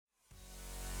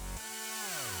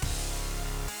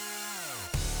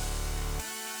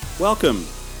Welcome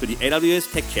to the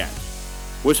AWS Tech Chat.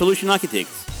 We're solution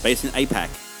architects based in APAC,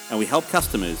 and we help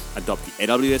customers adopt the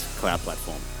AWS cloud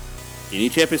platform. In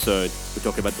each episode, we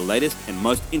talk about the latest and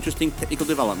most interesting technical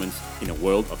developments in the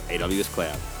world of AWS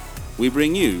cloud. We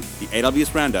bring you the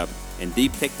AWS Roundup and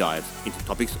deep tech dives into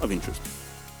topics of interest.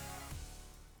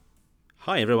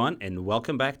 Hi everyone, and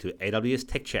welcome back to AWS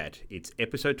Tech Chat. It's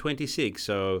episode 26,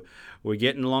 so we're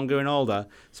getting longer and older.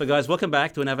 So guys, welcome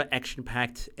back to another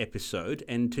action-packed episode.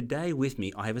 And today with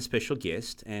me, I have a special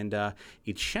guest, and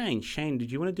it's Shane. Shane,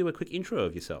 did you want to do a quick intro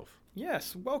of yourself?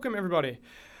 Yes, welcome everybody.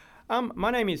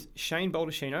 My name is Shane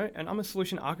Baldacchino, and I'm a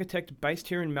solution architect based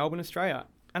here in Melbourne, Australia.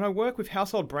 And I work with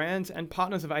household brands and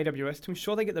partners of AWS to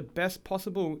ensure they get the best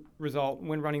possible result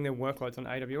when running their workloads on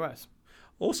AWS.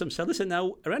 Awesome. So listen,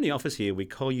 now around the office here, we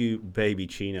call you Baby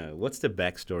Chino. What's the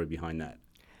backstory behind that?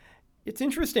 It's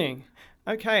interesting.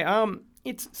 Okay,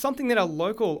 it's something that a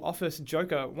local office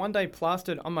joker one day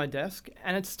plastered on my desk,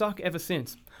 and it's stuck ever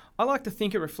since. I like to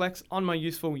think it reflects on my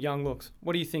youthful young looks.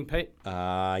 What do you think, Pete?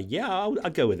 Yeah,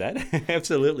 I'd go with that.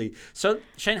 Absolutely. So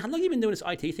Shane, how long have you been doing this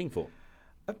IT thing for?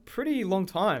 A pretty long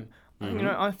time. Mm-hmm. You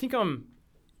know, I think I'm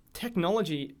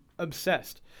technology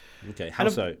obsessed. Okay, how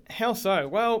so? How so?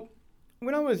 Well,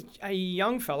 when I was a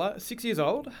young fella, 6 years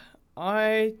old,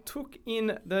 I took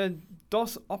in the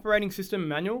DOS operating system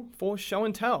manual for show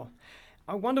and tell.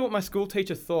 I wonder what my school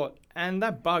teacher thought, and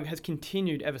that bug has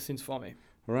continued ever since for me.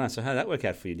 All right, so how did that work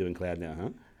out for you doing cloud now,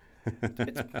 huh?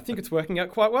 I think it's working out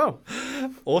quite well.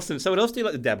 Awesome. So what else do you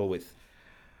like to dabble with?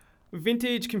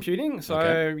 Vintage computing, so,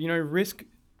 Okay. RISC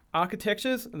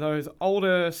architectures, those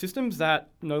older systems that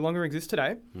no longer exist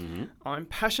today. Mm-hmm. I'm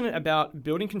passionate about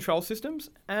building control systems,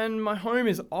 and my home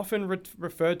is often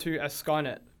referred to as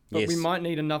Skynet. But Yes. we might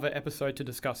need another episode to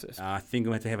discuss this. I think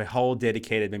we have to have a whole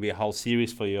dedicated, maybe a whole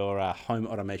series for your home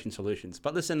automation solutions.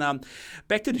 But listen,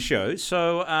 back to the show.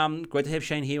 So great to have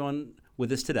Shane here on with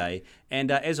us today.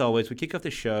 And as always, we kick off the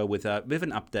show with a bit of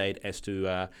an update as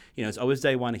to, it's always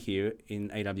day one here in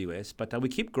AWS, but we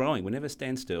keep growing. We never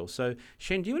stand still. So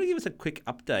Shane, do you want to give us a quick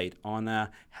update on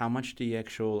how much the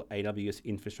actual AWS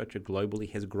infrastructure globally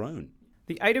has grown?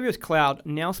 The AWS cloud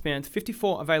now spans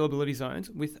 54 availability zones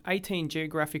with 18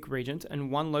 geographic regions and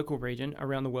 1 local region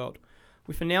around the world.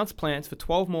 We've announced plans for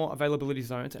 12 more availability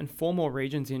zones and 4 more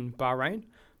regions in Bahrain,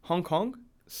 Hong Kong,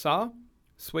 SAR,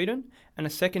 Sweden, and a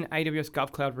second AWS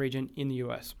GovCloud region in the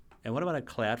US. And what about our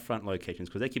CloudFront locations?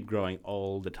 Because they keep growing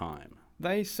all the time.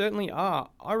 They certainly are.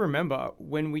 I remember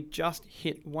when we just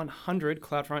hit 100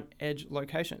 CloudFront Edge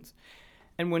locations.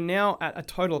 And we're now at a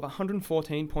total of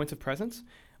 114 points of presence.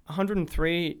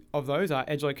 103 of those are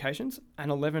edge locations and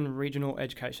 11 regional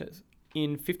edge caches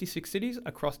in 56 cities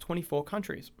across 24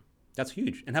 countries. That's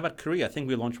huge. And how about Korea? I think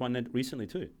we launched one recently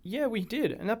too. Yeah, we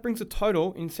did. And that brings the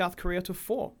total in South Korea to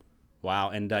 4. Wow.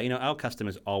 And, our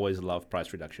customers always love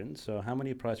price reductions. So how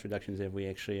many price reductions have we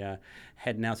actually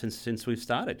had now since we've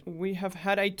started? We have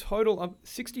had a total of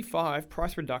 65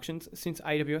 price reductions since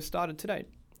AWS started to date.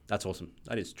 That's awesome.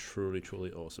 That is truly,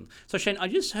 truly awesome. So Shane, I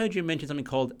just heard you mention something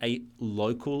called a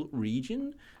local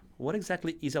region. What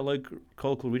exactly is a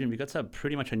local region? Because that's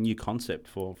pretty much a new concept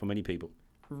for many people.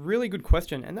 Really good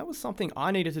question. And that was something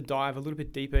I needed to dive a little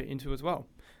bit deeper into as well.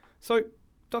 So,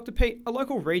 Dr. Pete, a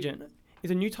local region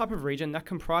is a new type of region that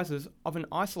comprises of an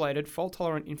isolated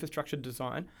fault-tolerant infrastructure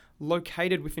design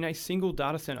located within a single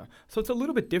data center. So it's a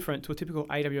little bit different to a typical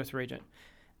AWS region.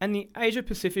 And the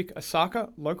Asia-Pacific Osaka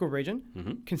local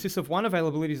region consists of one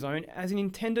availability zone as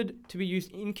intended to be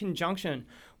used in conjunction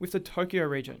with the Tokyo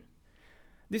region.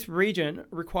 This region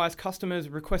requires customers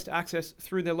request access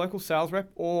through their local sales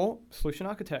rep or solution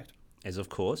architect. As of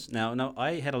course. Now,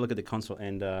 I had a look at the console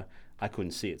and I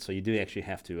couldn't see it. So you do actually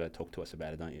have to talk to us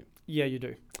about it, don't you? Yeah, you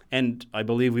do. And I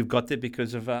believe we've got it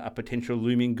because of a potential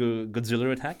looming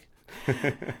Godzilla attack.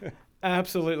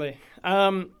 Absolutely.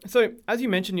 So as you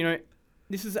mentioned,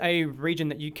 this is a region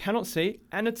that you cannot see,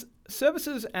 and its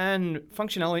services and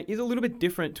functionality is a little bit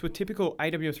different to a typical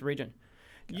AWS region.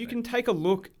 You can take a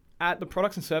look at the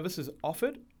products and services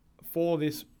offered for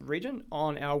this region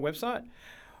on our website,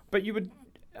 but you would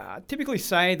typically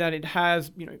say that it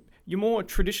has, your more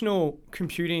traditional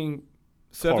computing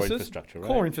services. Core infrastructure, right?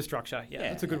 Core infrastructure, yeah,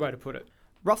 that's a good way to put it.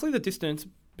 Roughly the distance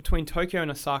between Tokyo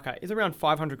and Osaka is around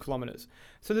 500 kilometers.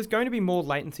 So there's going to be more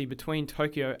latency between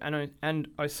Tokyo and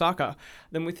Osaka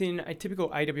than within a typical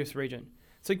AWS region.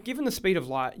 So given the speed of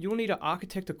light, you'll need to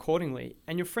architect accordingly,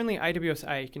 and your friendly AWS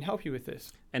A can help you with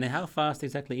this. And how fast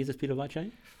exactly is the speed of light,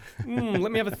 Shane?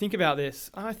 Let me have a think about this.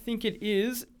 I think it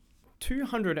is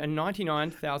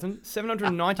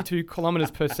 299,792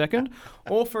 kilometers per second,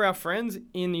 or for our friends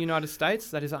in the United States,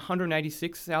 that is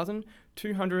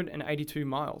 186,282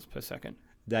 miles per second.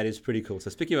 That is pretty cool. So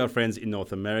speaking of our friends in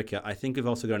North America, I think we've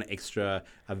also got an extra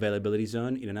availability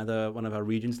zone in another one of our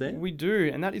regions there. We do,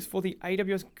 and that is for the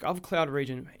AWS GovCloud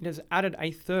region. It has added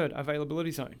a third availability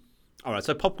zone. All right,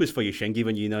 so pop quiz for you, Shane,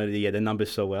 given you know the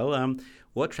numbers so well.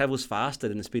 What travels faster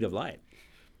than the speed of light?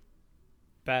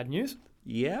 Bad news?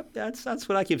 Yeah, that's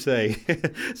what I keep saying.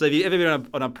 So have you ever been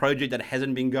on a project that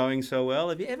hasn't been going so well?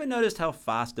 Have you ever noticed how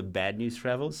fast the bad news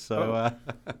travels? So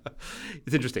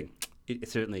it's interesting. It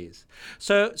certainly is.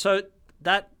 So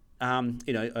that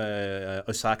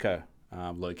Osaka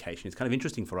location is kind of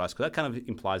interesting for us because that kind of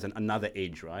implies another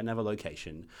edge, right? Another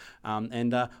location.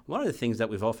 And one of the things that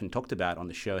we've often talked about on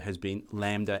the show has been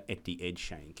Lambda at the Edge,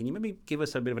 Shane. Can you maybe give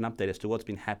us a bit of an update as to what's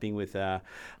been happening with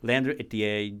Lambda at the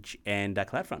Edge and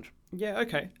CloudFront? Yeah,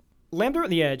 okay. Lambda at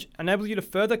the Edge enables you to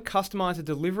further customize the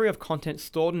delivery of content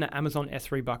stored in the Amazon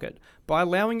S3 bucket by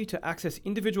allowing you to access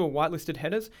individual whitelisted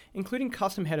headers, including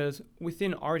custom headers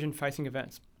within origin-facing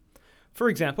events. For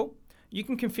example, you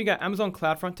can configure Amazon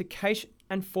CloudFront to cache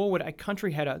and forward a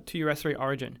country header to your S3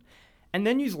 origin, and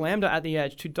then use Lambda at the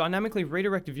Edge to dynamically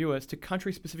redirect viewers to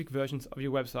country-specific versions of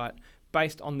your website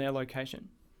based on their location.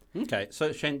 Okay,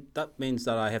 so Shane, that means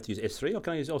that I have to use S3, or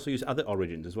can I also use other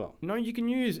origins as well? No, you can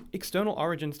use external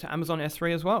origins to Amazon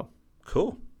S3 as well.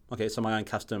 Cool. Okay, so my own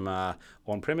custom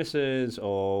on-premises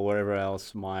or wherever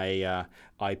else my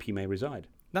IP may reside.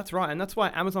 That's right, and that's why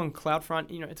Amazon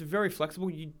CloudFront, it's very flexible.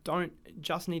 You don't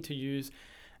just need to use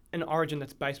an origin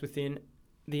that's based within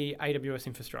the AWS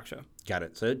infrastructure. Got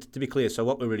it. So to be clear, so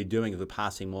what we're really doing is we're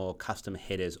passing more custom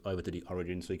headers over to the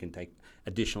origin so you can take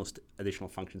additional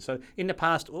functions. So in the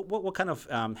past, what kind of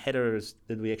headers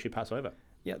did we actually pass over?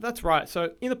 Yeah, that's right.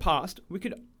 So in the past, we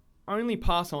could only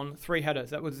pass on 3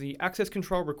 headers. That was the access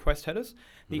control request headers,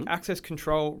 the access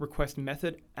control request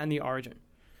method, and the origin.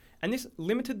 And this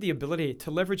limited the ability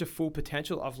to leverage a full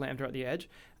potential of Lambda at the Edge,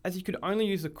 as you could only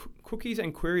use the cookies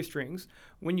and query strings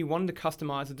when you wanted to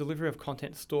customize the delivery of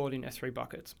content stored in S3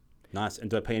 buckets. Nice. And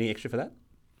do I pay any extra for that?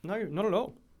 No, not at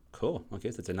all. Cool.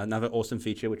 Okay, so it's another awesome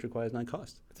feature which requires no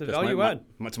cost. It's a value add.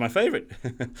 It's my favorite.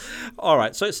 All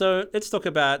right, so let's talk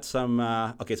about some.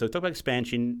 So talk about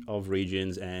expansion of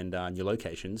regions and new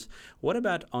locations. What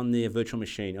about on the virtual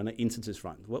machine, on the instances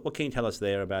front? What can you tell us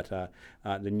there about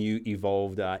the new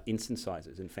evolved instance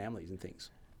sizes and families and things?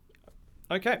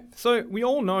 Okay, so we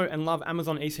all know and love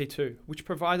Amazon EC2, which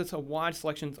provides us a wide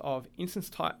selection of instance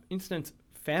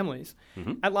families.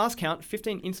 At last count,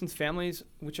 15 instance families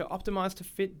which are optimized to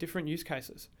fit different use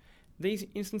cases. These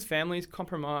instance families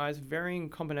comprise varying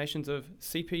combinations of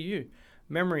CPU,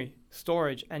 memory,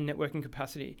 storage, and networking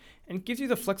capacity, and gives you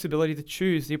the flexibility to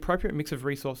choose the appropriate mix of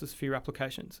resources for your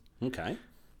applications. Okay,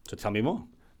 so tell me more.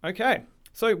 Okay,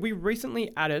 so we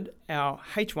recently added our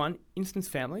H1 instance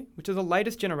family, which is the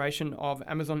latest generation of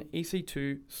Amazon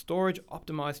EC2 storage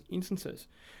optimized instances.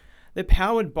 They're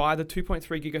powered by the 2.3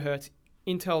 gigahertz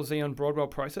Intel Xeon Broadwell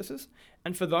processors,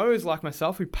 and for those like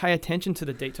myself who pay attention to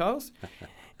the details,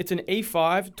 it's an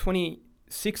E5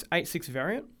 2686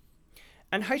 variant,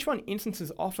 and H1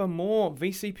 instances offer more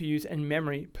vCPUs and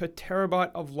memory per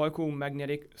terabyte of local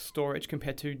magnetic storage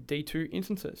compared to D2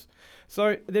 instances.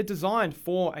 So they're designed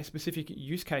for a specific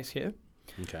use case here.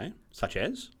 Okay, such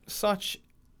as?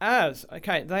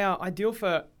 They are ideal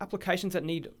for applications that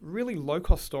need really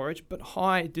low-cost storage, but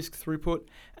high disk throughput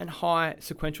and high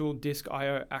sequential disk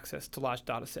I/O access to large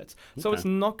data sets. Okay. So it's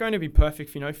not going to be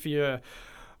perfect, for your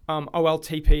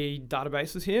OLTP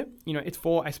databases here. It's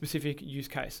for a specific use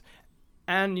case.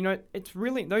 And, it's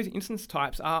really, those instance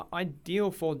types are ideal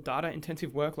for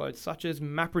data-intensive workloads such as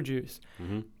MapReduce,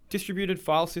 distributed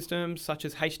file systems such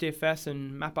as HDFS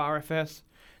and MapRFS,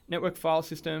 network file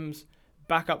systems,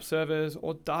 backup servers,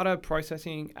 or data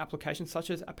processing applications such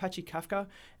as Apache Kafka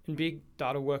and big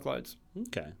data workloads.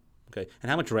 Okay. And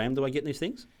how much RAM do I get in these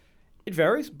things? It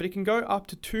varies, but it can go up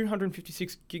to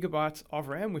 256 gigabytes of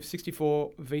RAM with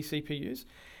 64 vCPUs.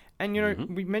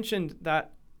 And, we mentioned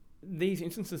that these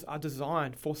instances are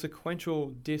designed for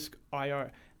sequential disk I/O.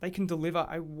 They can deliver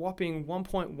a whopping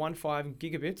 1.15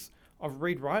 gigabits of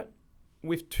read-write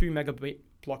with 2 megabit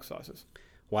block sizes.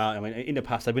 Wow, I mean, in the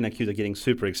past, I've been accused of getting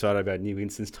super excited about new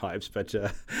instance types, but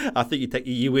I think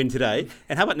you win today.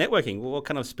 And how about networking? What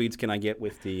kind of speeds can I get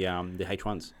with the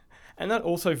H1s? And that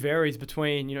also varies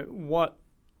between, what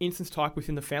instance type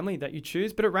within the family that you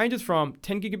choose, but it ranges from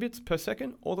 10 gigabits per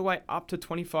second all the way up to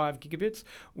 25 gigabits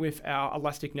with our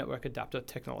Elastic Network Adapter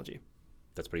technology.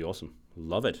 That's pretty awesome.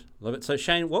 Love it. So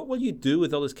Shane, what will you do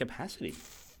with all this capacity?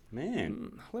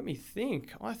 Man. Let me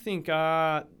think. I think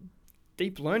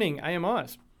deep learning,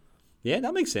 AMIs. Yeah,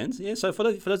 that makes sense. Yeah, so for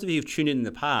those of you who've tuned in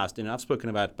the past, I've spoken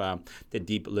about the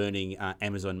deep learning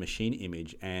Amazon machine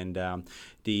image, and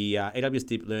the AWS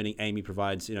Deep Learning AMI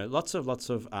provides lots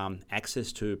of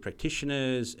access to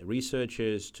practitioners,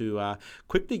 researchers to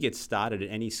quickly get started at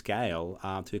any scale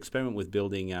to experiment with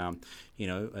building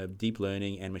deep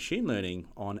learning and machine learning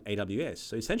on AWS.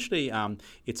 So essentially,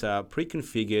 it's a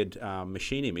pre-configured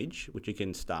machine image which you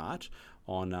can start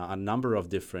on a number of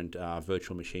different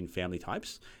virtual machine family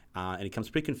types. And it comes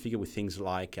pre-configured with things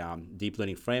like deep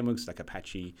learning frameworks like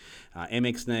Apache,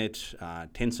 MXNet,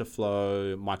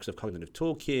 TensorFlow, Microsoft Cognitive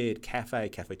Toolkit,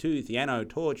 Caffe2, Theano,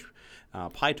 Torch,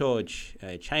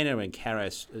 PyTorch, Chainer, and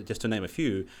Keras, just to name a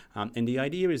few. And the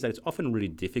idea is that it's often really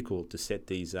difficult to set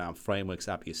these frameworks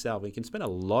up yourself. You can spend a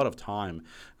lot of time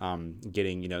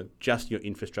getting just your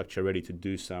infrastructure ready to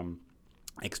do some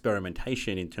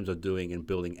experimentation in terms of doing and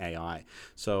building AI.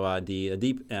 So the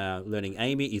deep learning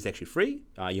AMI is actually free.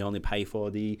 You only pay for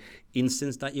the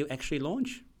instance that you actually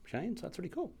launch, Shane. So that's really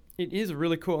cool. It is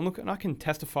really cool. And look, and I can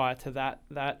testify to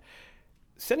that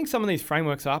setting some of these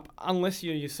frameworks up, unless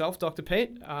you're yourself, Dr.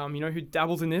 Pete, who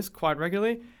dabbles in this quite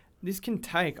regularly, this can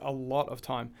take a lot of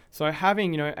time. So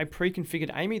having, a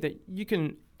pre-configured AMI that you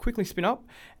can quickly spin up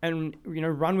and,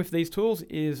 run with these tools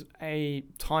is a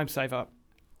time saver.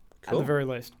 Cool. At the very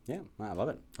least. Yeah, I love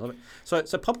it.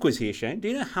 So pop quiz here, Shane. Do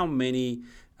you know how many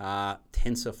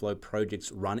TensorFlow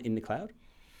projects run in the cloud?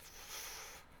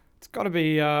 It's got to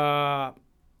be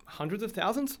hundreds of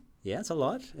thousands. Yeah, it's a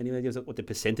lot. Any ideas what the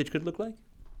percentage could look like?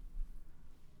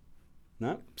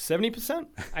 No? 70%?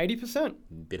 80%? A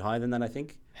bit higher than that, I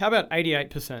think. How about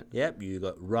 88%? Yep, you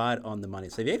got right on the money.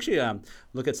 So if you actually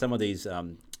look at some of these,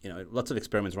 lots of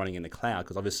experiments running in the cloud,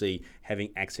 because obviously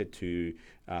having access to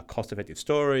cost-effective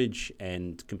storage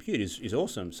and compute is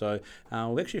awesome. So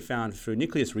we've actually found through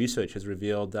Nucleus Research has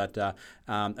revealed that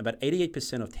about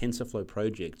 88% of TensorFlow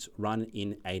projects run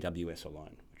in AWS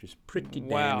alone, which is pretty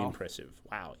damn impressive.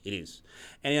 Wow, it is.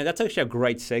 And that's actually a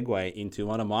great segue into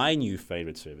one of my new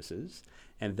favorite services,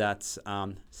 and that's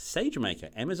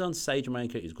SageMaker. Amazon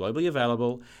SageMaker is globally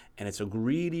available, and it's a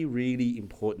really, really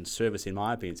important service in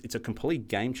my opinion. It's a complete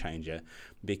game changer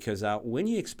because when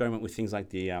you experiment with things like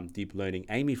the deep learning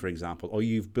AMI, for example, or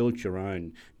you've built your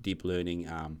own deep learning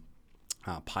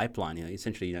pipeline,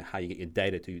 essentially how you get your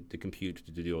data to compute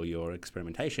to do all your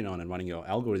experimentation on and running your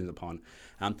algorithms upon,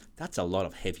 that's a lot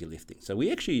of heavy lifting. So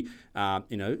we actually,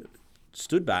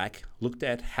 stood back, looked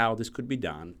at how this could be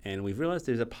done, and we've realized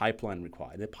there's a pipeline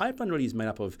required. The pipeline really is made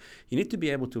up of, you need to be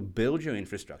able to build your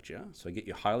infrastructure, so get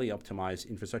your highly optimized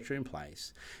infrastructure in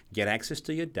place, get access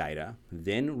to your data,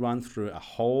 then run through a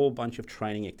whole bunch of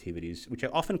training activities, which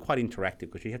are often quite interactive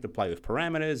because you have to play with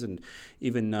parameters, and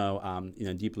even though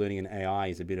deep learning and AI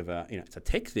is a bit of a, it's a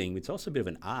tech thing, it's also a bit of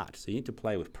an art. So you need to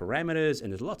play with parameters,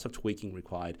 and there's lots of tweaking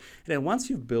required. And then once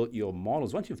you've built your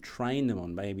models, once you've trained them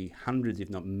on maybe hundreds, if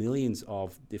not millions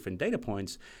of different data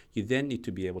points, you then need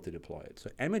to be able to deploy it. So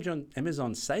Amazon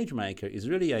SageMaker is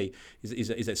really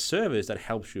a service that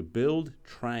helps you build,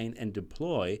 train, and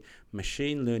deploy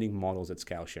machine learning models at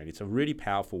scale, Shane. It's a really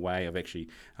powerful way of actually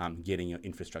getting your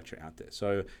infrastructure out there.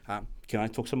 So can I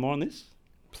talk some more on this?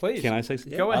 Please. Can I say?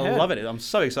 Yeah, go ahead. I love it. I'm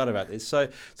so excited about this. So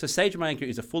SageMaker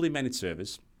is a fully managed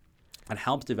service. It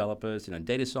helps developers,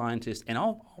 data scientists, and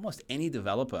almost any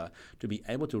developer to be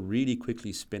able to really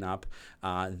quickly spin up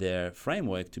their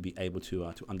framework to be able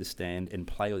to understand and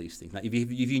play all these things. Now, if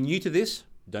you're new to this,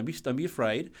 don't be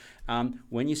afraid.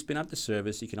 When you spin up the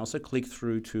service, you can also click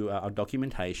through to our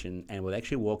documentation, and we'll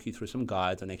actually walk you through some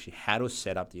guides on actually how to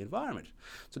set up the environment.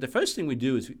 So the first thing we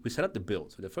do is we set up the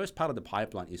build. So the first part of the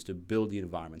pipeline is to build the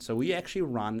environment. So we actually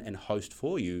run and host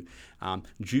for you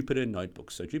Jupyter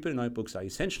Notebooks. So Jupyter Notebooks are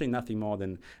essentially nothing more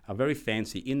than a very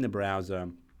fancy in the browser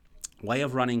way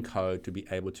of running code to be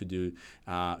able to do,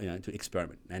 to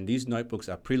experiment. And these notebooks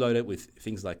are preloaded with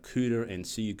things like CUDA and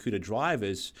CU CUDA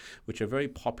drivers, which are very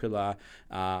popular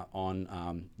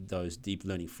on those deep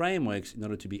learning frameworks in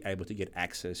order to be able to get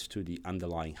access to the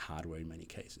underlying hardware in many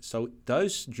cases. So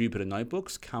those Jupyter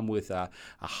notebooks come with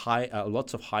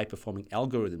lots of high-performing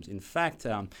algorithms. In fact,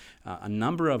 a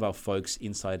number of our folks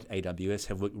inside AWS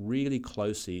have worked really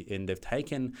closely, and they've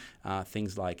taken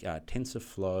things like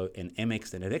TensorFlow and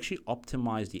MX, and they've actually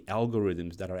optimized the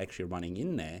algorithms that are actually running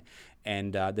in there,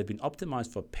 and they've been optimized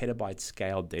for petabyte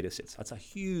scale data sets. That's a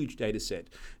huge data set,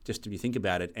 just if you think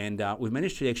about it. And we've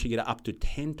managed to actually get up to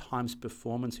 10 times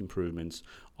performance improvements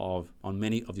on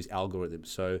many of these algorithms.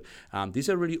 So these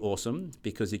are really awesome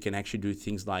because you can actually do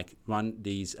things like run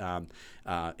these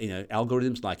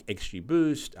algorithms like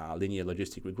XGBoost, linear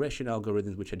logistic regression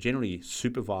algorithms, which are generally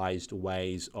supervised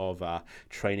ways of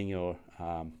training your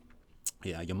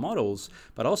models,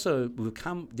 but also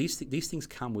these things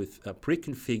come with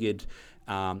pre-configured,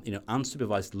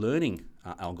 unsupervised learning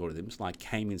algorithms like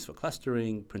K-means for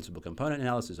clustering, principal component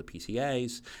analysis or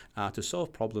PCAs, to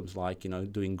solve problems like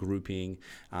doing grouping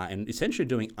and essentially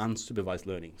doing unsupervised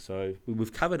learning. So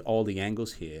we've covered all the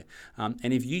angles here.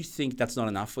 And if you think that's not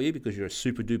enough for you because you're a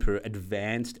super duper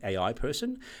advanced AI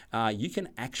person, you can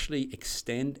actually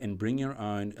extend and bring your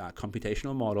own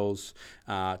computational models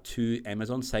to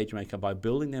Amazon SageMaker by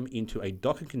building them into a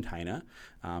Docker container,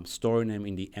 storing them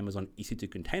in the Amazon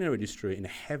EC2 container registry, and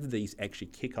have these actually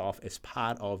kick off as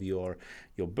part of your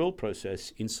build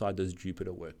process inside those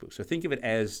Jupyter workbooks. So think of it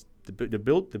as the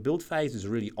build phase is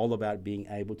really all about being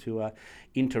able to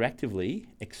interactively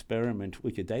experiment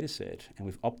with your data set, and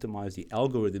we've optimized the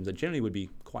algorithms that generally would be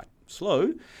quite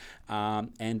slow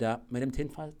and made them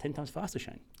 10 times faster,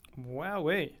 Shane.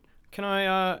 Wowee. Can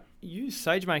I use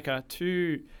SageMaker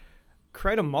to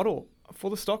create a model for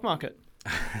the stock market?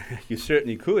 You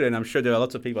certainly could, and I'm sure there are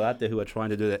lots of people out there who are trying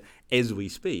to do that as we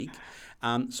speak.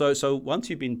 So once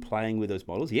you've been playing with those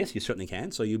models, yes, you certainly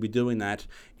can. So you'll be doing that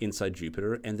inside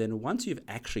Jupyter, and then once you've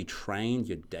actually trained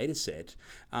your data set,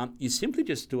 you simply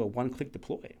just do a one-click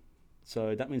deploy.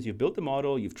 So that means you've built the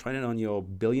model, you've trained it on your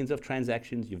billions of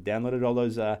transactions, you've downloaded all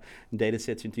those data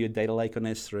sets into your data lake on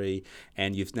S3,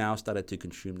 and you've now started to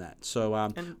consume that. So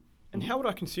and how would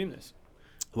I consume this?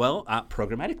 Well,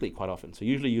 programmatically quite often. So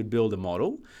usually you'd build a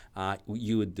model,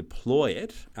 you would deploy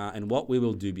it, and what we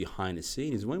will do behind the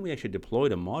scenes is when we actually deploy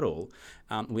the model,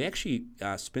 we actually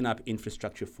spin up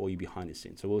infrastructure for you behind the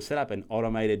scenes. So we'll set up an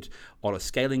automated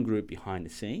auto-scaling group behind the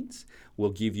scenes.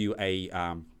 We'll give you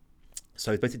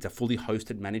so basically it's a fully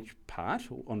hosted managed part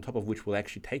on top of which we'll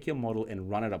actually take your model and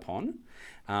run it upon.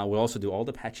 We'll also do all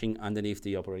the patching underneath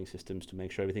the operating systems to make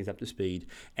sure everything's up to speed,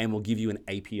 and we'll give you an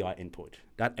API endpoint.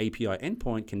 That API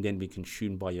endpoint can then be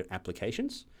consumed by your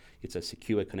applications. It's a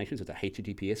secure connection, so it's a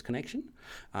HTTPS connection,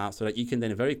 so that you can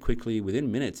then very quickly,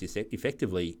 within minutes,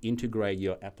 effectively integrate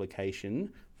your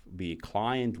application, be it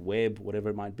client, web, whatever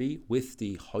it might be, with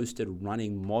the hosted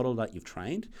running model that you've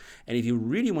trained. And if you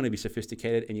really want to be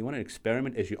sophisticated and you want to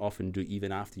experiment, as you often do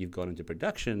even after you've gone into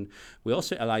production, we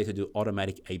also allow you to do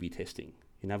automatic A/B testing.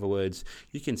 In other words,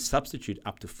 you can substitute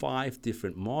up to 5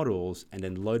 different models and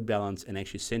then load balance and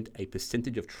actually send a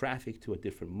percentage of traffic to a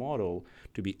different model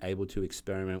to be able to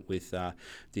experiment with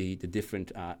the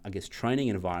different, training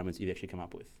environments you've actually come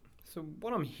up with. So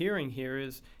what I'm hearing here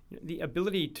is the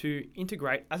ability to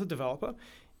integrate as a developer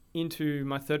into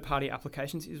my third-party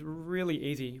applications is really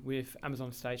easy with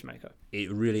Amazon SageMaker. It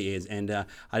really is. And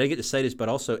I don't get to say this, but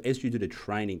also as you do the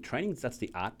training, that's the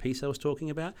art piece I was talking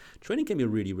about. Training can be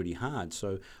really, really hard.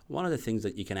 So one of the things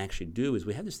that you can actually do is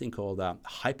we have this thing called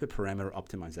hyperparameter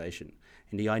optimization.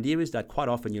 And the idea is that quite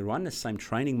often you run the same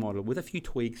training model with a few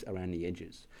tweaks around the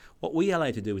edges. What we allow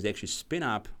you to do is actually spin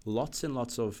up lots and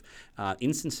lots of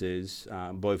instances,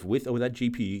 both with or without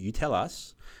GPU, you tell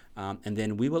us, and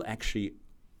then we will actually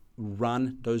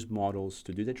run those models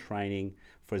to do the training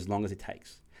for as long as it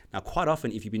takes. Now, quite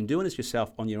often, if you've been doing this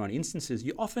yourself on your own instances,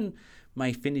 you often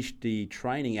may finish the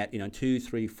training at 2,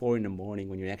 3, 4 in the morning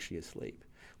when you're actually asleep.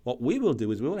 What we will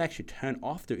do is we will actually turn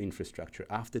off the infrastructure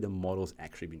after the model's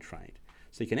actually been trained.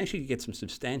 So you can actually get some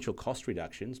substantial cost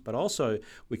reductions, but also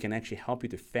we can actually help you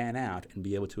to fan out and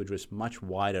be able to address much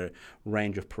wider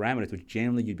range of parameters, which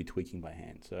generally you'd be tweaking by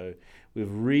hand. So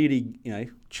we've really,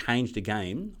 changed the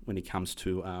game when it comes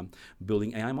to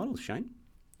building AI models, Shane.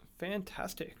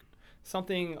 Fantastic.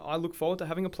 Something I look forward to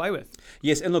having a play with.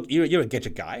 Yes, and look, you're a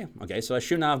gadget guy, okay, so I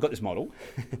assume now I've got this model.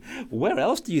 Where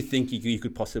else do you think you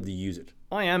could possibly use it?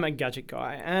 I am a gadget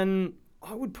guy, and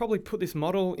I would probably put this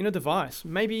model in a device,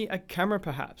 maybe a camera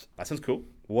perhaps. That sounds cool.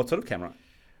 What sort of camera?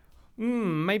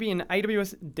 Maybe an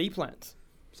AWS DeepLens.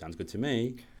 Sounds good to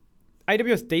me.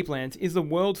 AWS DeepLens is the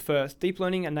world's first deep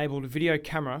learning enabled video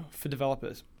camera for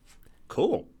developers.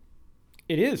 Cool.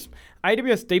 It is.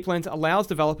 AWS DeepLens allows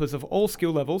developers of all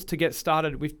skill levels to get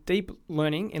started with deep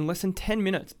learning in less than 10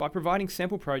 minutes by providing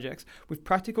sample projects with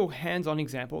practical hands-on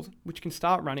examples which can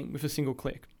start running with a single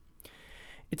click.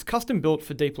 It's custom built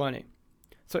for deep learning.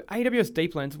 So AWS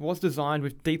Deep Lens was designed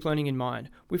with deep learning in mind.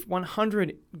 With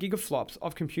 100 gigaflops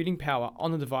of computing power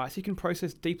on the device, you can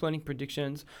process deep learning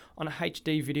predictions on a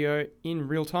HD video in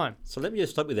real time. So let me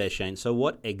just stop you there, Shane. So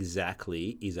what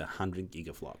exactly is 100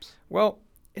 gigaflops? Well,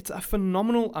 it's a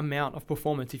phenomenal amount of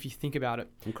performance if you think about it.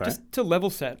 Okay. Just to level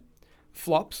set,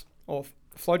 flops, or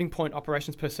floating point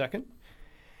operations per second,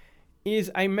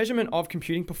 is a measurement of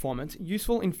computing performance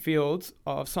useful in fields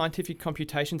of scientific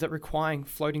computations that require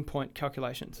floating point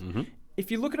calculations. Mm-hmm. If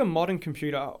you look at a modern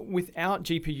computer without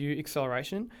GPU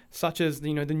acceleration, such as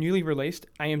the newly released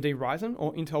AMD Ryzen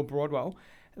or Intel Broadwell,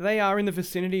 they are in the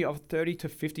vicinity of 30 to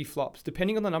 50 flops,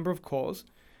 depending on the number of cores.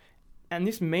 And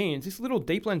this means this little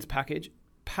Deep Lens package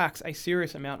packs a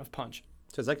serious amount of punch.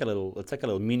 So it's like a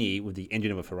little mini with the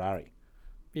engine of a Ferrari.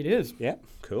 It is. Yeah,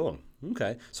 cool.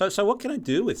 Okay. So what can I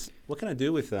do with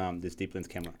this Deep Lens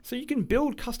camera? So you can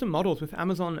build custom models with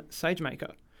Amazon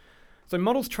SageMaker. So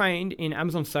models trained in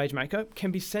Amazon SageMaker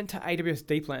can be sent to AWS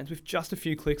Deep Lens with just a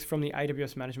few clicks from the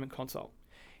AWS Management Console.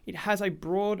 It has a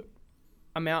broad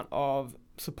amount of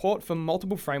support for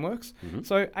multiple frameworks. Mm-hmm.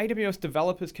 So AWS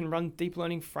developers can run deep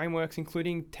learning frameworks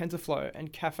including TensorFlow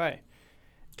and Caffe.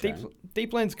 Okay.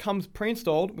 Deep Lens comes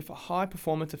pre-installed with a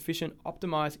high-performance, efficient,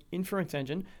 optimized inference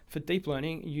engine for deep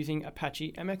learning using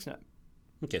Apache MXNet.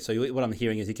 Okay, so what I'm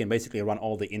hearing is you can basically run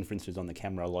all the inferences on the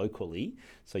camera locally.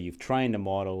 So you've trained a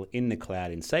model in the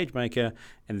cloud in SageMaker,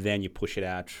 and then you push it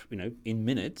out, in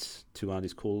minutes to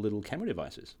these cool little camera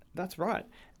devices. That's right.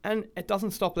 And it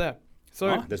doesn't stop there.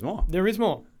 So there's more. There is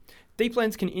more. Deep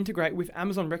Lens can integrate with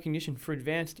Amazon Rekognition for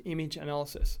advanced image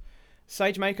analysis,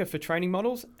 SageMaker for training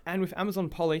models, and with Amazon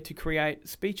Polly to create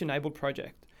speech-enabled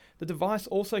project. The device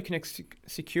also connects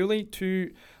securely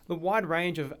to the wide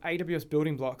range of AWS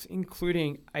building blocks,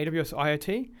 including AWS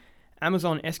IoT,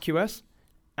 Amazon SQS,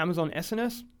 Amazon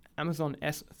SNS, Amazon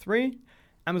S3,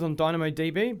 Amazon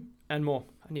DynamoDB, and more.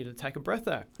 I needed to take a breath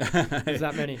there. There's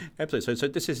that many. Absolutely. So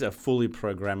this is a fully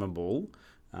programmable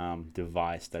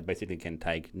device that basically can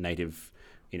take native,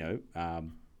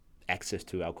 access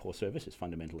to our core services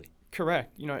fundamentally.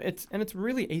 Correct. It's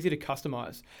really easy to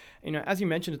customize. As you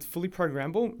mentioned, it's fully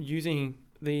programmable using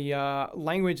the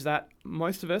language that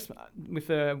most of us, with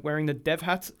wearing the dev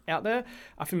hats out there,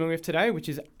 are familiar with today, which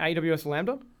is AWS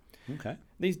Lambda. Okay.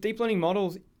 These deep learning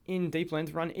models in Deep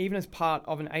Lens run even as part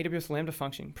of an AWS Lambda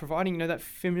function, providing that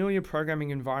familiar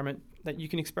programming environment that you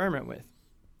can experiment with.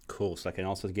 Cool. So I can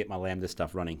also get my Lambda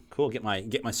stuff running. Cool. Get my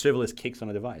serverless kicks on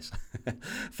a device.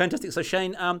 Fantastic. So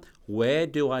Shane, where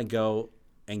do I go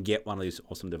and get one of these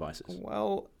awesome devices?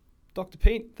 Well, Dr.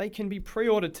 Pete, they can be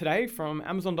pre-ordered today from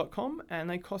Amazon.com, and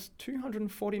they cost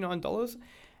 $249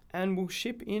 and will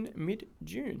ship in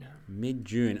mid-June.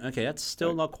 Mid-June. Okay, that's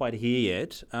still not quite here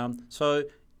yet. So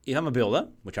if I'm a builder,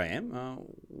 which I am,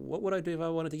 what would I do if I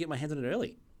wanted to get my hands on it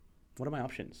early? What are my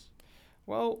options?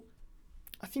 Well,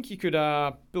 I think you could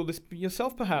build this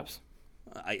yourself, perhaps.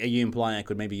 Are you implying I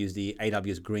could maybe use the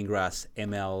AWS Greengrass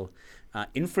ML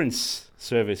inference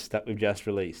service that we've just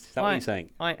released? Is that what you're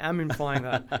saying? I am implying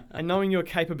that. And knowing your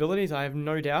capabilities, I have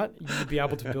no doubt you'd be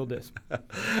able to build this.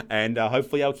 And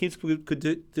hopefully our kids could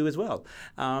do as well.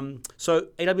 So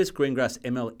AWS Greengrass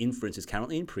ML inference is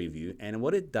currently in preview. And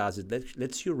what it does is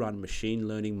lets you run machine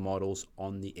learning models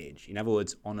on the edge. In other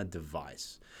words, on a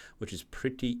device, which is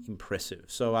pretty impressive.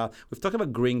 So we've talked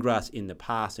about Greengrass in the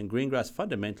past, and Greengrass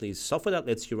fundamentally is software that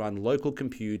lets you run local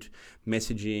compute,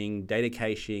 messaging, data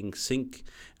caching, sync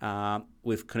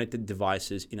with connected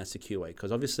devices in a secure way.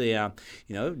 Because obviously,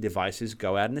 devices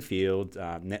go out in the field,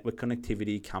 network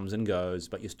connectivity comes and goes,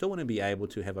 but you still want to be able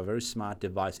to have a very smart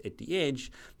device at the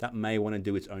edge that may want to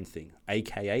do its own thing,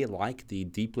 aka like the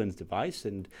Deep Lens device,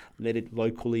 and let it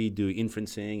locally do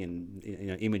inferencing and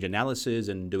image analysis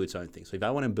and do its own thing. So if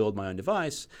I want to build my own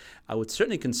device, I would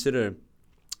certainly consider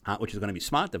which is going to be a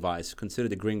smart device, consider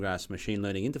the Greengrass machine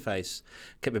learning interface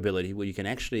capability where you can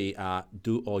actually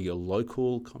do all your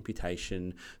local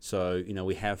computation. So,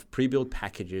 we have pre-built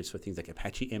packages for things like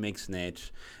Apache MXNet.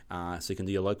 So you can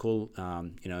do your local,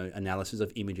 analysis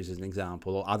of images as an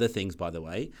example, or other things, by the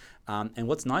way. And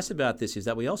what's nice about this is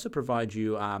that we also provide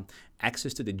you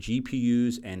access to the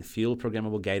GPUs and field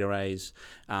programmable gate arrays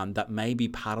that may be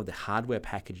part of the hardware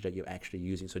package that you're actually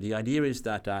using. So the idea is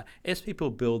that as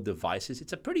people build devices,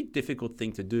 it's a pretty difficult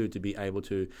thing to do to be able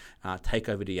to take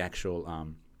over the actual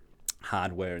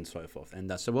hardware and so forth.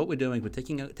 And so what we're doing, we're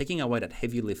taking away that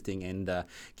heavy lifting and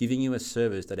giving you a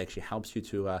service that actually helps you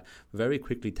to very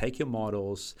quickly take your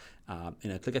models,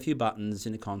 click a few buttons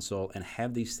in the console and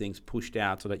have these things pushed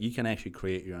out so that you can actually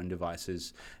create your own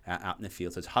devices out in the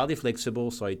field. So it's highly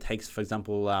flexible. So it takes, for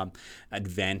example,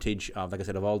 advantage of, like I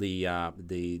said, of all the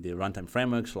runtime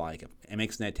frameworks like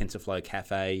MXNet, TensorFlow,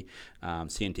 Caffe,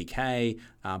 CNTK,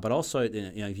 but also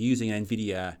if you're using an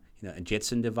NVIDIA a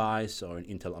Jetson device or an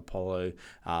Intel Apollo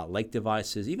Lake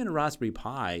devices, even Raspberry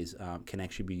Pis can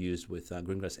actually be used with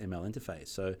Greengrass ML interface.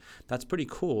 So that's pretty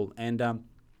cool. And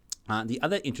the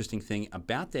other interesting thing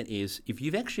about that is if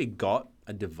you've actually got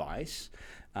a device,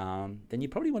 then you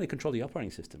probably want to control the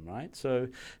operating system, right? So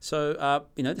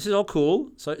this is all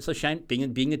cool. So Shane,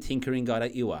 being the tinkering guy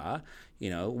that you are,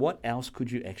 what else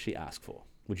could you actually ask for?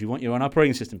 Would you want your own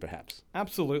operating system, perhaps?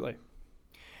 Absolutely.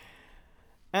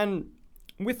 And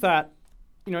with that,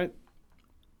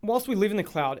 whilst we live in the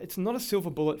cloud, it's not a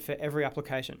silver bullet for every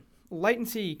application.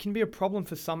 Latency can be a problem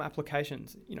for some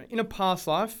applications. In a past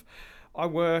life, I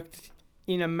worked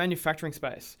in a manufacturing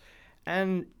space,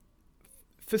 and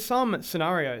for some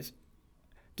scenarios,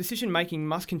 decision-making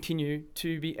must continue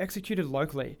to be executed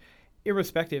locally,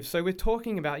 irrespective. So we're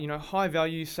talking about,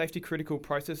 high-value, safety-critical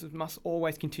processes must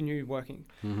always continue working.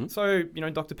 Mm-hmm. So,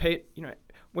 Dr. Pete,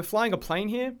 we're flying a plane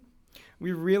here.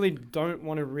 We really don't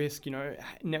want to risk,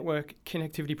 network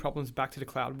connectivity problems back to the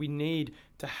cloud. We need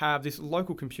to have this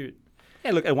local compute.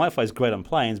 Yeah, look, and Wi-Fi is great on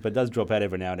planes, but it does drop out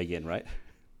every now and again, right?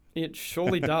 It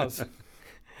surely does.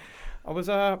 I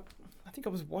think I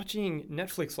was watching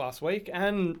Netflix last week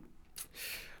and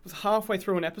was halfway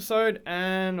through an episode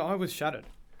and I was shattered.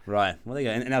 Right. Well, there you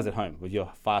go. And I was at home with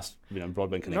your fast,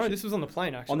 broadband connection. No, this was on the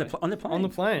plane, actually. On the plane? On the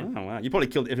plane. Oh, wow. You probably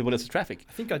killed everybody else's traffic.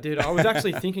 I think I did. I was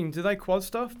actually thinking, do they quad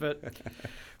stuff? But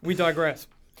we digress.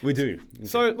 We do. Okay.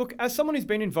 So, look, as someone who's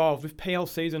been involved with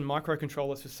PLCs and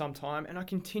microcontrollers for some time, and I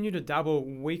continue to dabble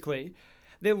weekly,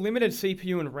 their limited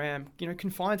CPU and RAM,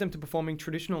 confines them to performing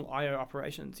traditional I/O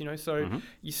operations. So mm-hmm.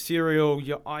 Your serial,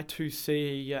 your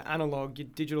I2C, your analog, your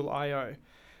digital I/O.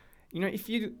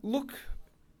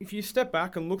 If you step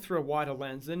back and look through a wider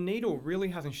lens, the needle really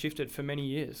hasn't shifted for many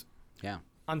years. Yeah.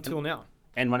 Until now.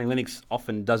 And running Linux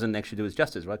often doesn't actually do its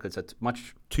justice, right? Because it's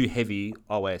much too heavy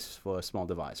OS for a small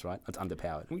device, right? It's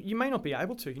underpowered. Well, you may not be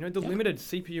able to. Limited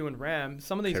CPU and RAM,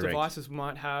 some of these Correct. Devices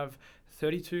might have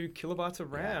 32 kilobytes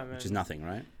of RAM. Which is nothing,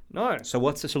 right? No. So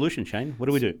what's the solution, Shane? What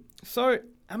do we do? So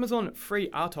Amazon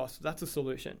FreeRTOS, that's a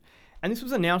solution. And this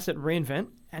was announced at reInvent,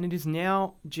 and it is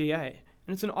now GA.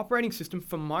 And it's an operating system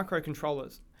for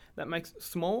microcontrollers that makes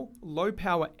small,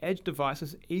 low-power edge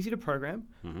devices easy to program,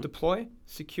 mm-hmm. deploy,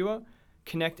 secure,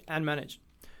 connect, and manage.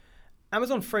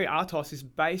 Amazon FreeRTOS is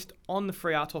based on the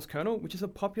FreeRTOS kernel, which is a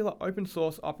popular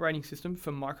open-source operating system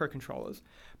for microcontrollers,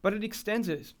 but it extends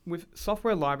it with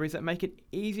software libraries that make it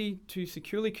easy to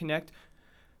securely connect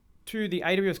to the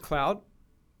AWS cloud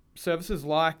services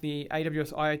like the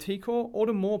AWS IoT Core, or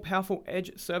to more powerful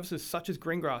edge services such as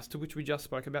Greengrass, to which we just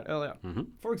spoke about earlier. Mm-hmm.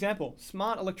 For example,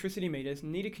 smart electricity meters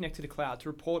need to connect to the cloud to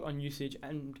report on usage,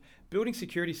 and building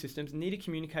security systems need to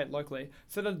communicate locally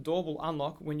so that a door will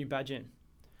unlock when you badge in.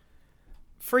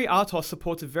 FreeRTOS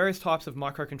supports various types of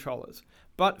microcontrollers,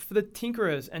 but for the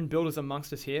tinkerers and builders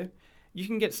amongst us here, you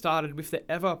can get started with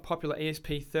the ever-popular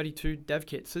ESP32 dev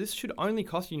kit. So this should only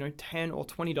cost you, $10 or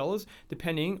 $20,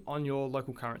 depending on your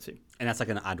local currency. And that's like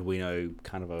an Arduino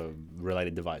kind of a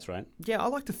related device, right? Yeah, I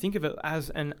like to think of it as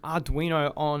an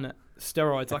Arduino on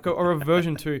steroids, or a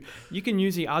version 2. You can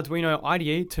use the Arduino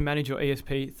IDE to manage your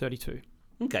ESP32.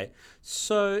 Okay,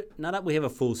 so now that we have a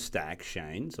full stack,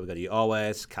 Shane, so we've got your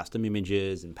OS, custom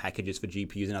images, and packages for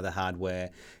GPUs and other hardware.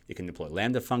 You can deploy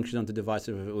Lambda functions onto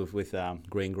devices with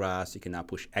Greengrass. You can now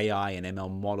push AI and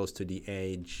ML models to the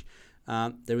edge.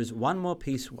 There is one more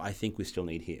piece I think we still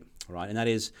need here, right? And that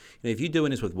is, if you're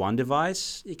doing this with one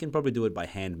device, you can probably do it by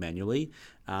hand manually.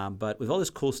 But with all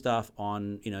this cool stuff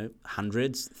on,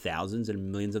 hundreds, thousands,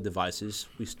 and millions of devices,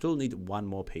 we still need one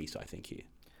more piece, I think, here.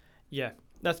 Yeah.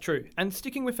 That's true. And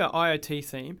sticking with our IoT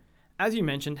theme, as you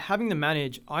mentioned, having to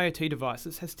manage IoT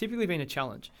devices has typically been a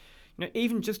challenge.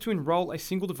 Even just to enroll a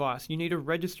single device, you need to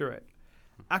register it,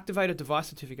 activate a device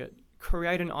certificate,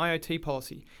 create an IoT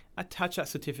policy, attach that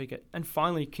certificate, and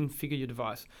finally configure your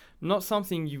device. Not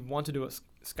something you want to do at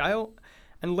scale,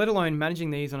 and let alone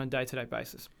managing these on a day-to-day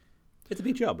basis. It's a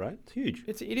big job, right? It's huge.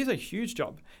 It is a huge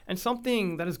job. And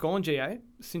something that has gone GA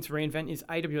since reInvent is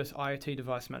AWS IoT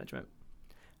Device Management.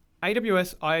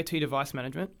 AWS IoT Device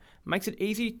Management makes it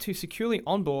easy to securely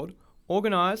onboard,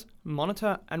 organize,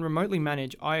 monitor, and remotely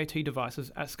manage IoT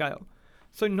devices at scale.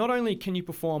 So not only can you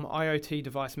perform IoT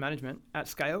device management at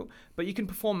scale, but you can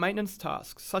perform maintenance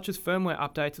tasks such as firmware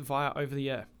updates via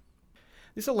over-the-air.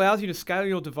 This allows you to scale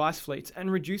your device fleets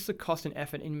and reduce the cost and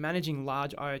effort in managing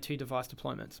large IoT device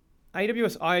deployments.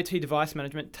 AWS IoT device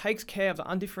management takes care of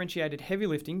the undifferentiated heavy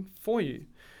lifting for you.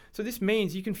 So this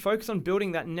means you can focus on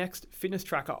building that next fitness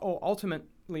tracker or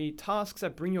ultimately tasks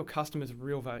that bring your customers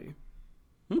real value.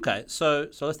 Okay, so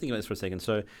let's think about this for a second.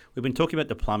 So we've been talking about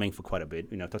the plumbing for quite a bit.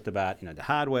 Talked about the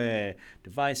hardware,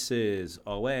 devices,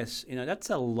 OS. That's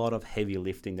a lot of heavy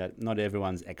lifting that not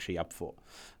everyone's actually up for.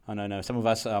 I know some of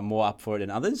us are more up for it than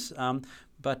others.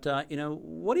 But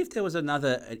what if there was an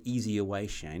easier way,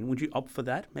 Shane? Would you opt for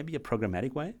that? Maybe a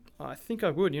programmatic way? I think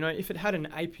I would. If it had an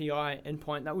API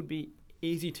endpoint, that would be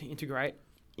easy to integrate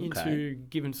into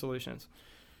given solutions.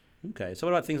 Okay, so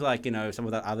what about things like some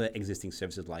of the other existing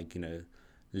services like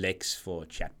Lex for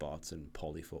chatbots and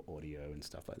Poly for audio and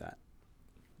stuff like that?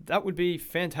 That would be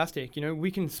fantastic. We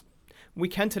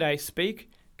can today speak,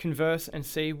 converse, and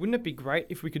see. Wouldn't it be great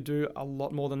if we could do a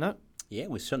lot more than that? Yeah,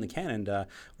 we certainly can. And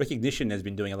Rekognition has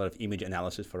been doing a lot of image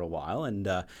analysis for a while, and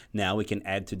now we can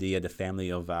add to the family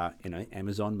of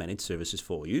Amazon managed services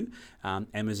for you.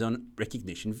 Amazon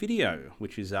Rekognition Video,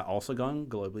 which is also going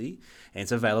globally, and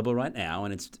it's available right now,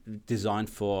 and it's designed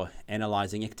for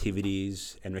analyzing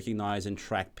activities and recognize and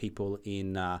track people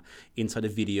inside a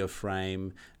video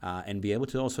frame, and be able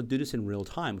to also do this in real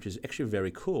time, which is actually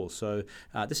very cool. So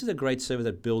this is a great service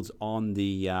that builds on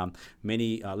the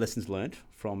many lessons learned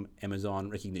from Amazon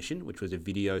Rekognition, which was a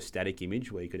video static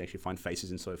image where you could actually find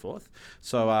faces and so forth.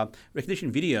 So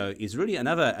Rekognition Video is really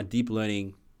a deep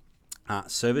learning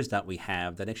service that we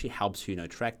have that actually helps you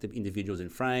track the individuals in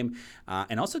frame,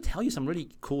 and also tell you some really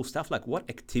cool stuff like what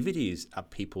activities are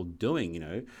people doing.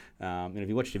 If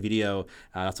you watch the video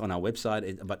that's on our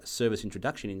website about the service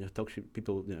introduction, and it talks to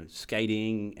people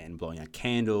skating and blowing out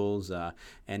candles,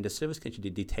 and the service can actually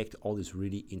detect all these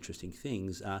really interesting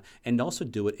things, and also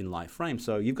do it in live frame.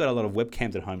 So you've got a lot of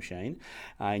webcams at home, Shane,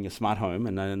 in your smart home,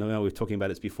 and I know we were talking about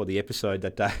this before the episode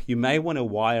that you may want to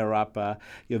wire up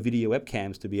your video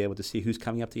webcams to be able to see who's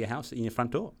coming up to your house in your front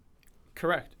door.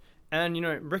 Correct. And,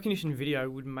 Rekognition Video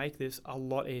would make this a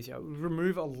lot easier. It would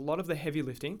remove a lot of the heavy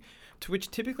lifting, to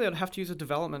which typically I'd have to use a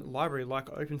development library like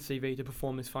OpenCV to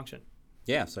perform this function.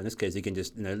 Yeah, so in this case, you can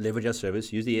just leverage our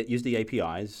service, use the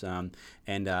APIs,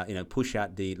 and push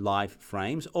out the live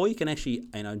frames, or you can actually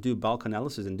do bulk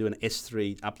analysis and do an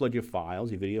S3, upload your files,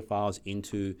 your video files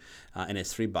into an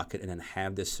S3 bucket, and then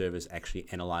have the service actually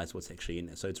analyze what's actually in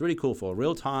there. So it's really cool for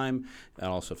real time, and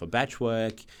also for batch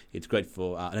work. It's great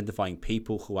for identifying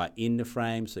people who are in the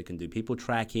frame, so you can do people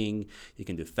tracking, you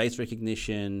can do face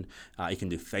recognition, you can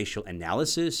do facial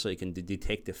analysis, so you can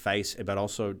detect the face, but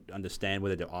also understand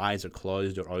whether their eyes are closed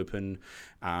or open,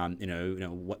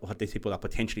 what these people are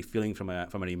potentially feeling from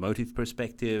an emotive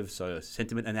perspective. So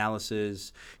sentiment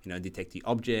analysis, detect the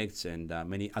objects and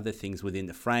many other things within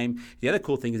the frame. The other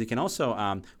cool thing is you can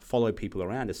also follow people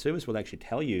around. The service will actually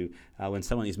tell you when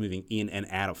someone is moving in and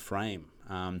out of frame.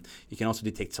 You can also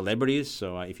detect celebrities.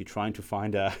 So if you're trying to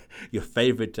find your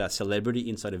favorite celebrity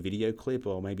inside a video clip,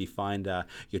 or maybe find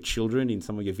your children in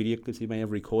some of your video clips you may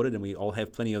have recorded, and we all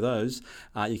have plenty of those,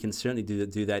 you can certainly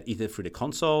do that either through the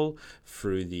console,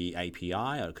 through the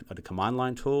API, or the command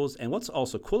line tools. And what's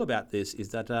also cool about this is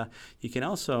that you can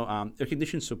also,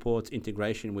 Rekognition supports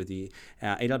integration with the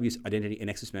AWS Identity and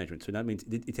Access Management. So that means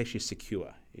it's actually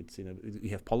secure. It's you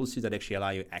have policies that actually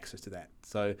allow you access to that.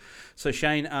 So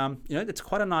Shane, it's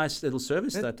quite a nice little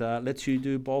service that lets you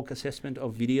do bulk assessment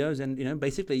of videos and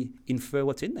basically infer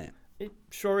what's in there. It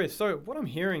sure is. So what I'm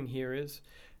hearing here is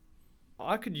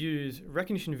I could use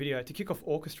Rekognition Video to kick off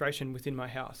orchestration within my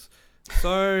house.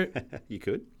 So you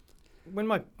could. When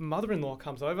my mother-in-law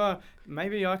comes over,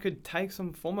 maybe I could take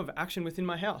some form of action within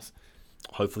my house.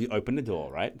 Hopefully open the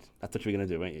door, right? That's what you're going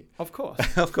to do, aren't you? Of course.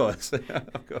 Of course.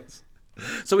 Of course.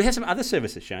 So we have some other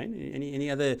services, Shane. Any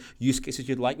other use cases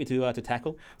you'd like me to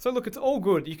tackle? So look, it's all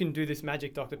good. You can do this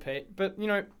magic, Dr. Pete. But,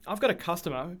 I've got a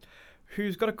customer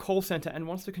who's got a call center and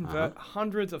wants to convert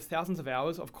hundreds of thousands of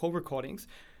hours of call recordings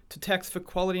to text for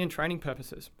quality and training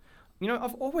purposes.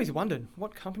 I've always wondered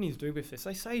what companies do with this.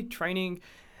 They say training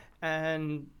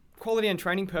and quality and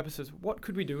training purposes. What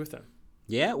could we do with them?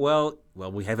 Yeah, well,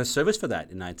 we have a service for that,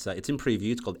 and it's in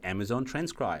preview. It's called Amazon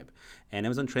Transcribe, and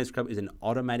Amazon Transcribe is an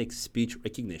automatic speech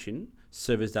recognition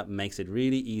service that makes it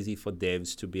really easy for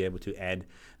devs to be able to add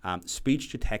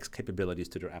speech-to-text capabilities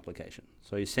to their application.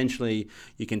 So essentially,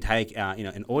 you can take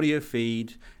an audio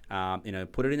feed,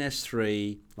 put it in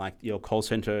S3 like your call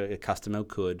center customer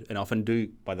could, and often do,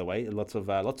 by the way. Lots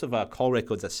of call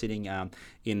records are sitting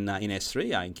in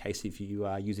S3 in case if you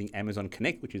are using Amazon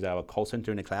Connect, which is our call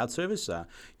center in a cloud service,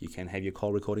 you can have your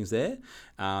call recordings there.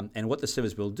 And what the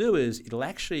service will do is it'll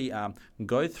actually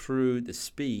go through the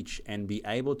speech and be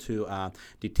able to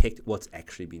detect what's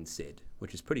actually been said,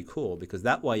 which is pretty cool, because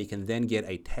that way you can then get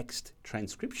a text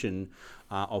transcription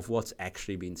of what's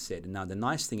actually been said. Now, the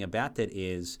nice thing about that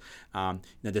is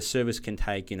the service can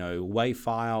take WAV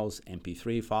files,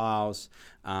 MP3 files,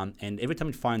 and every time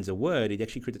it finds a word, it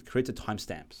actually creates a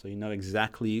timestamp, so you know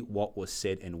exactly what was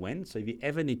said and when. So if you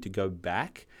ever need to go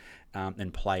back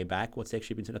and play back what's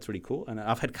actually been said, that's really cool. And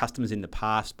I've had customers in the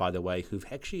past, by the way, who've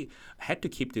actually had to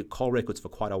keep the call records for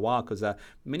quite a while, because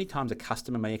many times a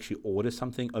customer may actually order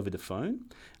something over the phone,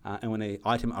 and when the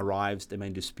item arrives, they may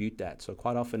dispute that. So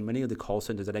quite often, many of the call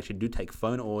centers that actually do take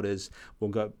phone orders will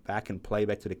go back and play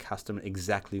back to the customer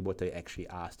exactly what they actually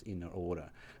asked in their order,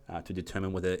 to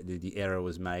determine whether the error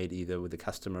was made either with the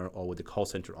customer or with the call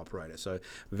center operator. So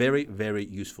very, very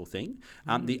useful thing.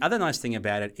 The other nice thing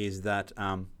about it is that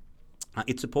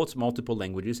it supports multiple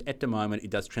languages. At the moment, it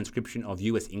does transcription of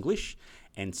US English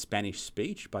and Spanish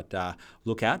speech, but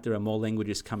look out, there are more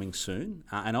languages coming soon.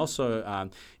 And also,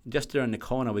 just there in the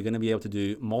corner, we're going to be able to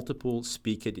do multiple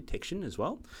speaker detection as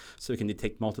well. So we can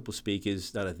detect multiple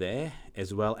speakers that are there,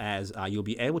 as well as you'll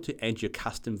be able to add your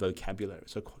custom vocabulary.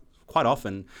 So quite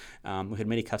often, we've had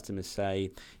many customers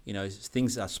say,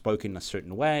 things are spoken a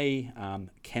certain way.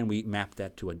 Can we map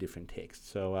that to a different text?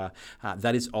 So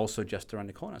that is also just around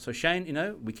the corner. So Shane,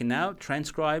 we can now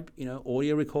transcribe,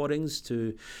 audio recordings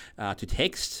to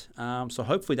text. So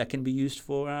hopefully that can be used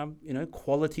for,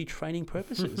 quality training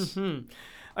purposes.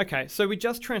 Okay, so we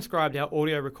just transcribed our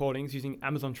audio recordings using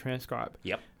Amazon Transcribe.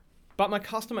 Yep. But my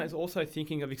customer is also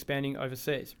thinking of expanding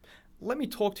overseas. Let me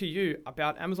talk to you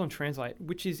about Amazon Translate,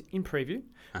 which is in preview,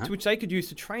 to which they could use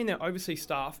to train their overseas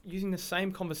staff using the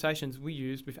same conversations we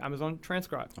used with Amazon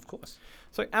Transcribe. Of course.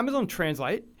 So Amazon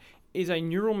Translate is a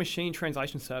neural machine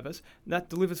translation service that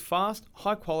delivers fast,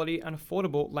 high quality and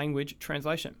affordable language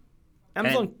translation.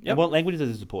 Amazon. And what languages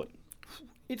does it support?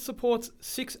 It supports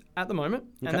 6 at the moment,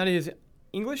 and that is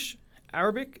English,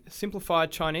 Arabic,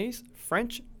 simplified Chinese,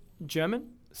 French, German,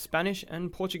 Spanish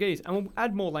and Portuguese, and we'll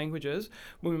add more languages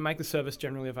when we make the service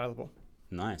generally available.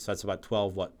 Nice. So that's about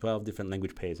 12 different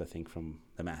language pairs, I think, from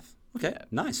the math. Okay,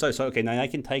 nice. So okay, now I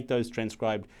can take those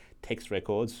transcribed text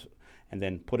records and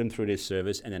then put them through this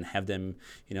service and then have them,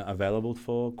 available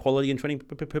for quality and training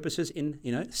purposes in,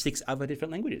 6 other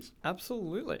different languages.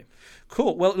 Absolutely.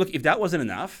 Cool. Well, look, if that wasn't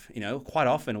enough, quite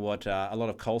often what a lot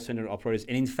of call center operators,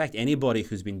 and in fact anybody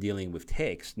who's been dealing with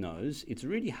text knows, it's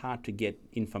really hard to get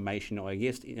information or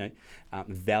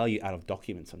value out of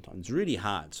documents sometimes. It's really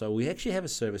hard. So we actually have a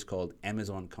service called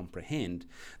Amazon Comprehend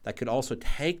that could also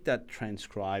take that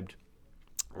transcribed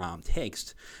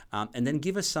text and then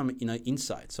give us some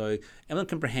insight. So Amazon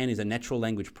Comprehend is a natural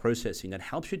language processing that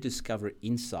helps you discover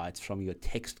insights from your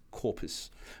text corpus,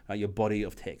 your body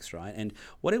of text, right? And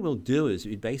what it will do is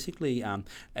it basically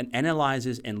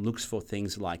analyzes and looks for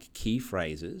things like key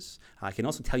phrases. I can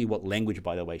also tell you what language,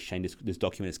 by the way, Shane, this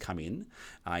document has come in.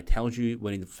 It tells you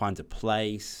when it finds a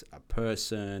place, a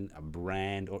person, a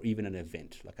brand, or even an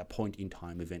event, like a point in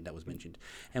time event that was mentioned.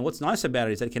 And what's nice about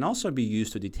it is that it can also be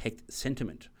used to detect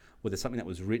sentiment, whether something that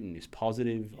was written is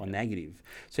positive or negative.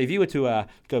 So if you were to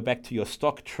go back to your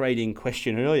stock trading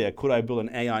question earlier, could I build an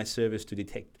AI service to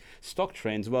detect stock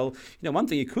trends? Well, one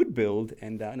thing you could build,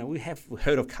 and we have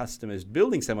heard of customers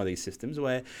building some of these systems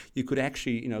where you could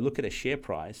actually look at a share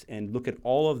price and look at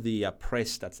all of the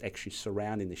press that's actually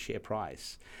surrounding the share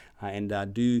price. And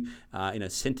do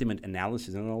sentiment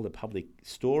analysis on all the public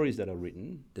stories that are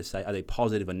written to say, are they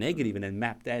positive or negative, and then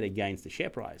map that against the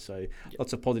share price. So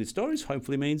lots of positive stories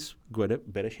hopefully means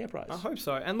better share price. I hope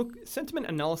so. And look, sentiment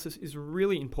analysis is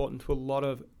really important to a lot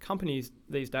of companies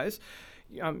these days.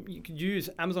 You could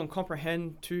use Amazon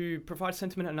Comprehend to provide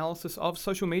sentiment analysis of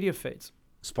social media feeds.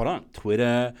 Spot on.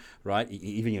 Twitter, right?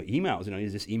 Even your emails.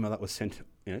 Is this email that was sent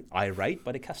irate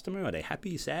by the customer? Are they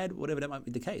happy, sad, whatever that might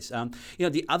be the case?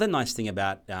 The other nice thing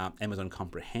about Amazon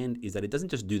Comprehend is that it doesn't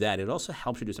just do that. It also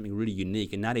helps you do something really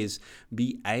unique, and that is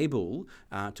be able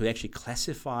to actually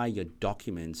classify your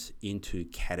documents into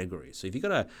categories. So if you've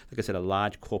got a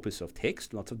large corpus of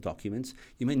text, lots of documents,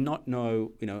 you may not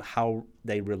know, how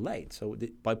they relate. So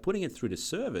by putting it through the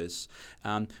service,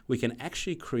 we can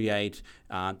actually create,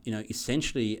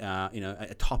 essentially,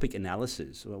 a topic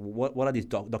analysis. What are these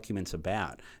documents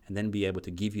about? And then be able to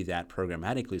give you that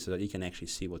programmatically so that you can actually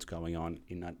see what's going on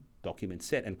in that document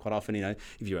set. And quite often, if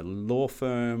you're a law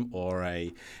firm or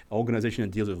a organization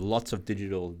that deals with lots of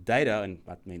digital data, and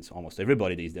that means almost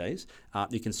everybody these days,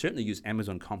 you can certainly use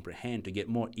Amazon Comprehend to get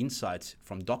more insights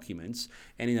from documents.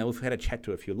 And we've had a chat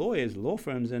to a few lawyers, law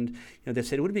firms, and they've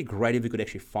said it would be great if we could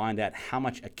actually find out how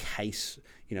much a case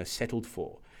settled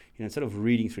for. Instead of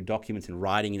reading through documents and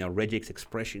writing, regex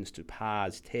expressions to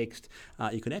parse text,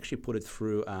 you can actually put it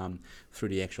through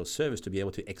the actual service to be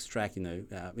able to extract,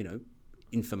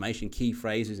 information, key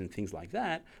phrases and things like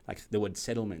that, like the word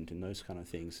settlement and those kind of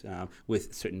things,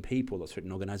 with certain people or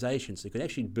certain organizations. So you could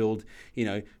actually build,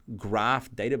 graph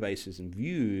databases and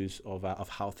views of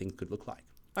how things could look like.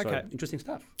 Okay. So, interesting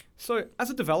stuff. So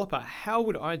as a developer, how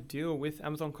would I deal with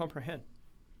Amazon Comprehend?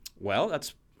 Well,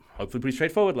 that's hopefully pretty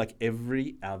straightforward. Like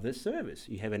every other service,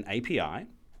 you have an API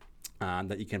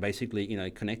that you can basically,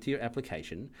 connect to your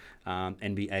application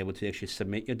and be able to actually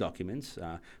submit your documents,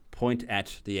 point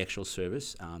at the actual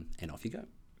service, and off you go.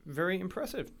 Very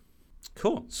impressive.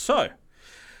 Cool. So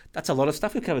that's a lot of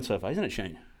stuff we've covered so far, isn't it,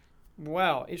 Shane?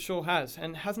 Wow, it sure has.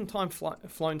 And hasn't time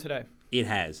flown today? It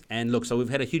has. And look, so we've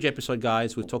had a huge episode,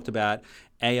 guys. We've talked about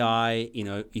AI,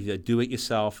 either do it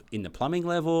yourself in the plumbing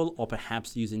level or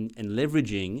perhaps using and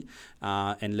leveraging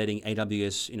and letting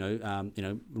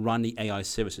AWS, run the AI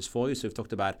services for you. So we've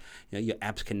talked about, your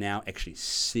apps can now actually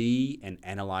see and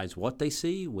analyze what they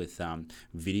see with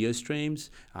video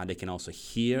streams. They can also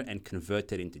hear and convert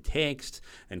that into text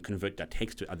and convert that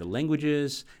text to other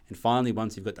languages. And finally,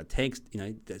 once you've got that text,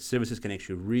 the services can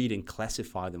actually read and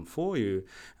classify them for you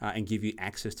and give you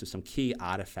access to some key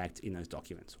artifacts in those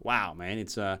documents. Wow, man.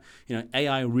 It's,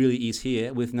 AI really is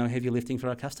here with no heavy lifting for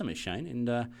our customers, Shane,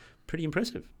 and pretty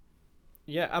impressive.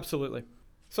 Yeah, absolutely.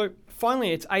 So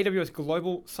finally, it's AWS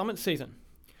Global Summit season.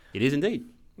 It is indeed.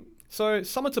 So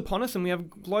Summit's upon us, and we have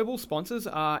global sponsors,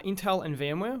 Intel and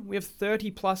VMware. We have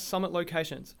 30 plus Summit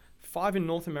locations, 5 in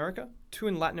North America, 2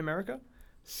 in Latin America,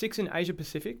 6 in Asia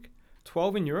Pacific,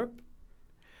 12 in Europe,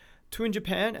 2 in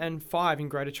Japan, and 5 in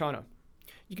Greater China.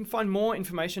 You can find more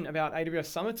information about AWS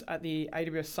Summits at the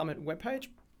AWS Summit webpage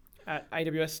at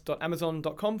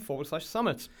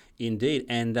aws.amazon.com/summits. Indeed.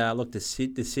 And look, the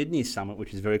Sydney Summit,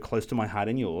 which is very close to my heart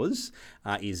and yours,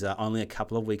 is only a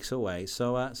couple of weeks away.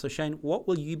 So Shane, what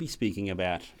will you be speaking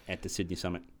about at the Sydney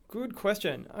Summit? Good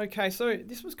question. Okay, so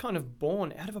this was kind of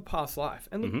born out of a past life.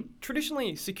 And look,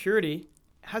 traditionally, security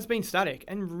has been static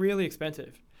and really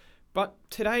expensive. But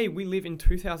today we live in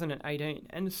 2018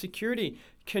 and security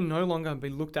can no longer be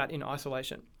looked at in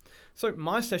isolation. So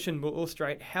my session will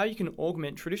illustrate how you can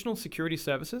augment traditional security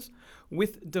services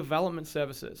with development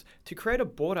services to create a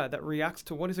border that reacts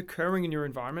to what is occurring in your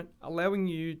environment, allowing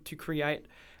you to create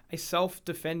a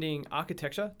self-defending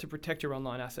architecture to protect your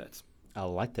online assets. I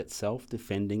like that,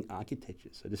 self-defending architecture.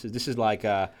 So this is like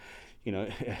the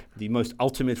most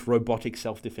ultimate robotic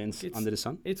self-defense under the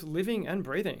sun. It's living and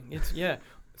breathing. It's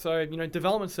So,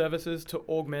 development services to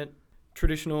augment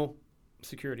traditional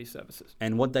security services.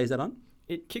 And what day is that on?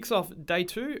 It kicks off day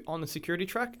 2 on the security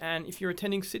track. And if you're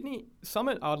attending Sydney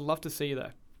Summit, I'd love to see you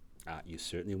there. You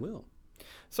certainly will.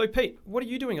 So, Pete, what are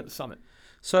you doing at the summit?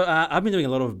 So I've been doing a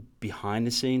lot of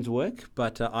behind-the-scenes work,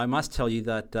 but I must tell you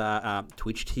that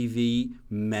Twitch TV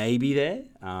may be there.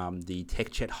 The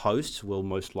Tech Chat hosts will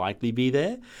most likely be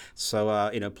there. So,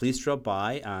 please drop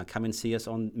by, come and see us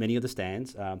on many of the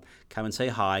stands. Come and say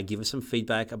hi, give us some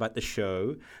feedback about the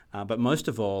show. But most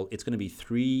of all, it's going to be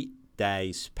 3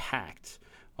 days packed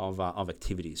of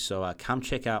activities. So come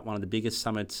check out one of the biggest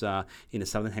summits in the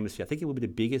Southern Hemisphere. I think it will be the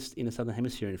biggest in the Southern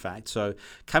Hemisphere, in fact. So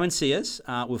come and see us.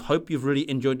 We hope you've really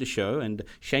enjoyed the show. And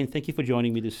Shane, thank you for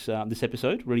joining me this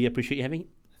episode. Really appreciate you having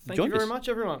Thank you very much,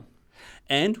 everyone.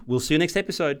 And we'll see you next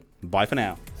episode. Bye for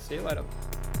now. See you later.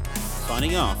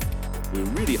 Signing off. We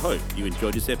really hope you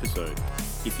enjoyed this episode.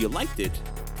 If you liked it,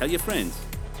 tell your friends,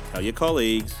 tell your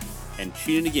colleagues, and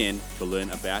tune in again to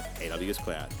learn about AWS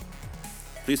Cloud.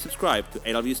 Please subscribe to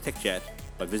AWS Tech Chat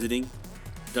by visiting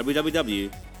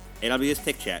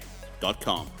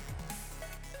www.awstechchat.com.